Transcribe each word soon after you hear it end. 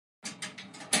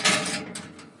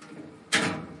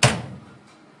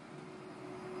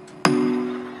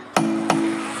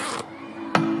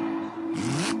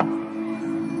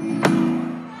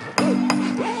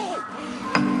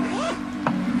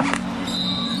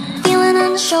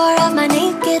unsure of my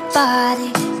naked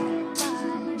body.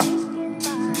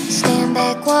 Stand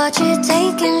back, watch it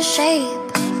taking shape.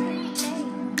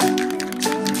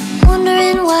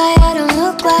 Wondering why I don't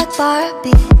look like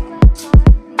Barbie.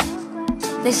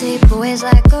 They say boys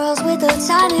like girls with a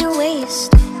tiny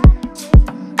waist.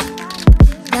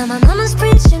 Now my mama's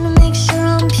preaching to make sure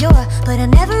I'm pure, but I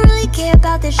never really cared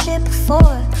about this shit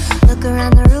before. Look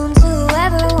around the room to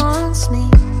whoever wants me.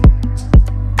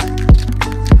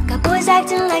 Got boys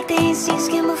acting like they ain't seen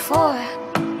skin before.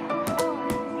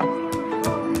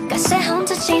 Got sent home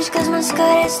to change cause my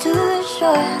skirt is too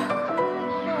short.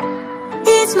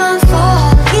 It's my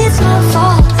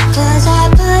fault, cause I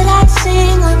put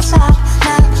icing on top.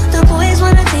 Now the boys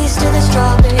want a taste of the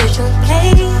strawberry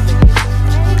shortcake.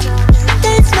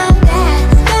 That's my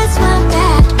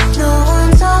bad, no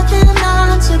one's holding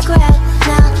on to grab.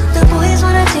 Now the boys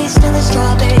want a taste of the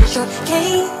strawberry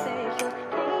shortcake.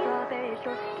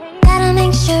 Gotta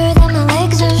make sure that my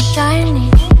legs are shiny.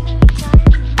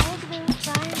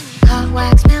 Hot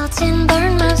wax melting,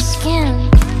 burn my skin.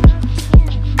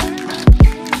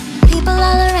 People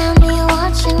all around me are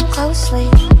watching closely,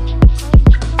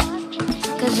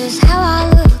 cause it's how I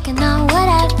look and not what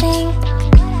I think.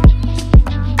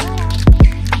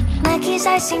 Nikes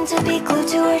I seem to be glued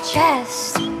to her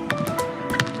chest,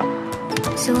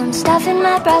 so I'm stuffing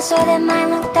my bra so that mine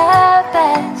look the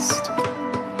best.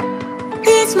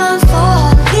 It's my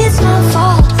fault,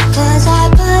 cause I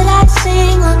put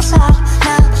icing on top.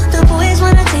 Now the boys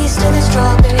want a taste of the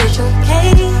strawberry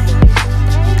shortcake.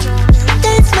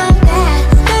 That's my bad,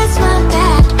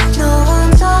 no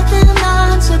one's holding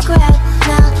on to grab.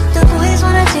 Now the boys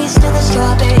want a taste of the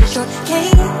strawberry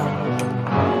shortcake.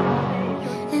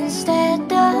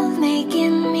 Instead of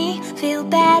making me feel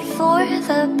bad for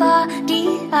the body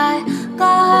I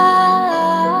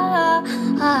got,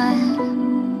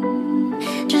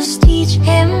 just teach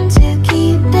him to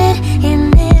keep it in